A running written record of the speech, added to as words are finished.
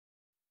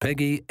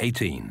Peggy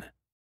 18.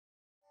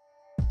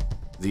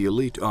 The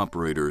elite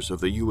operators of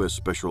the U.S.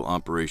 Special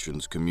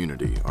Operations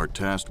community are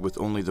tasked with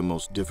only the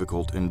most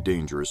difficult and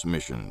dangerous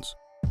missions.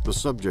 The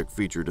subject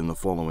featured in the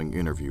following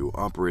interview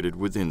operated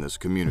within this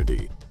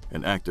community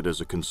and acted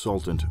as a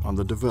consultant on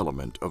the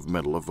development of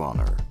Medal of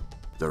Honor.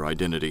 Their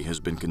identity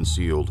has been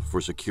concealed for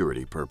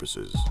security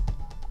purposes.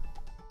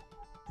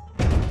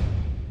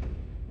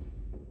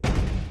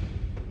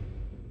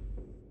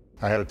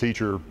 I had a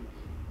teacher,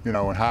 in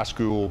high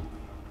school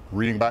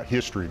reading about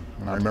history,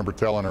 and I remember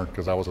telling her,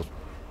 because I was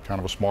kind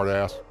of a smart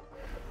ass,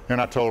 and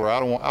I told her,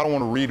 I don't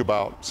want to read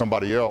about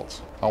somebody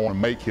else. I want to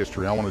make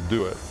history. I want to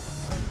do it.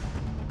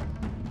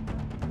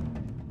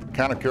 The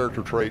kind of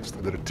character traits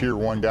that a Tier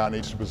 1 guy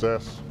needs to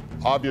possess: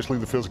 obviously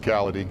the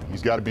physicality.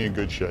 He's got to be in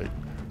good shape.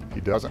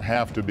 He doesn't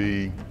have to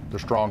be the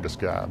strongest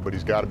guy, but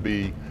he's got to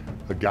be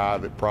a guy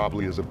that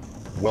probably is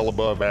well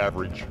above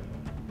average.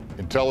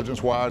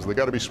 Intelligence-wise, they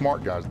got to be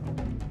smart guys.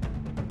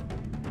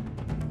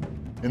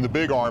 In the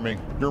big Army,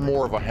 you're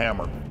more of a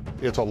hammer.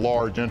 It's a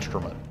large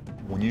instrument.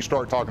 When you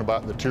start talking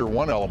about the Tier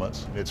 1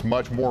 elements, it's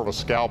much more of a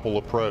scalpel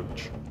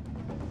approach.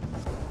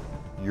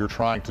 You're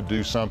trying to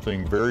do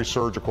something very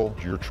surgical.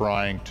 You're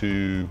trying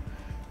to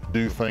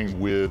do things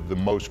with the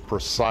most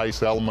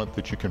precise element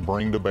that you can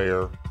bring to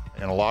bear.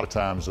 And a lot of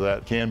times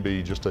that can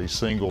be just a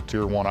single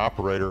Tier 1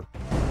 operator.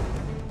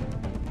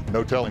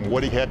 No telling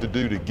what he had to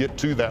do to get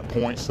to that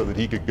point so that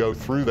he could go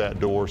through that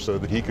door, so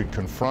that he could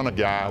confront a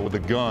guy with a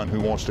gun who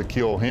wants to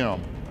kill him.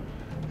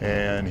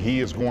 And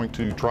he is going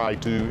to try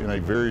to, in a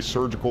very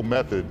surgical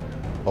method,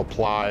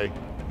 apply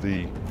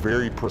the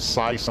very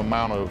precise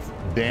amount of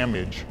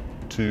damage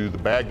to the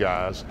bad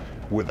guys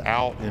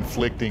without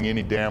inflicting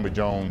any damage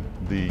on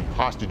the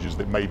hostages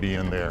that may be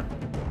in there.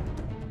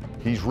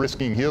 He's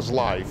risking his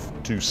life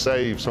to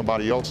save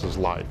somebody else's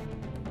life.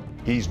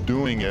 He's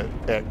doing it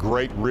at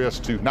great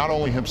risk to not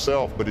only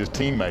himself, but his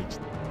teammates.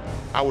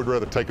 I would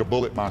rather take a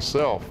bullet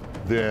myself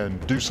than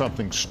do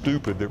something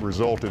stupid that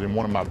resulted in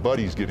one of my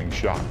buddies getting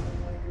shot.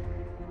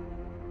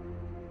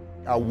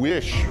 I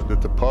wish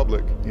that the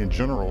public in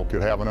general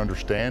could have an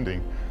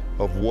understanding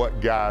of what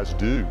guys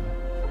do.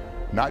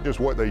 Not just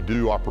what they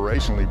do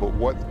operationally, but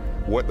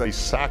what they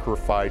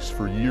sacrifice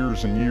for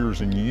years and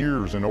years and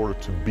years in order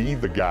to be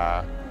the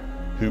guy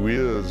who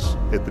is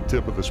at the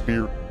tip of the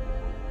spear.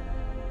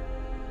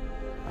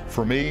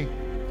 For me,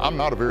 I'm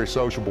not a very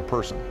sociable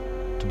person,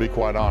 to be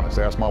quite honest.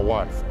 Ask my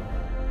wife.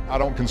 I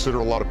don't consider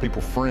a lot of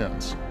people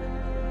friends.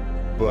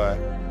 But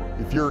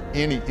if you're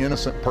any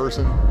innocent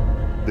person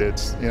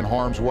that's in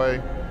harm's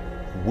way,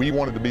 we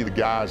wanted to be the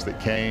guys that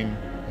came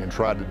and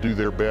tried to do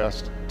their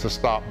best to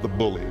stop the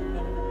bully.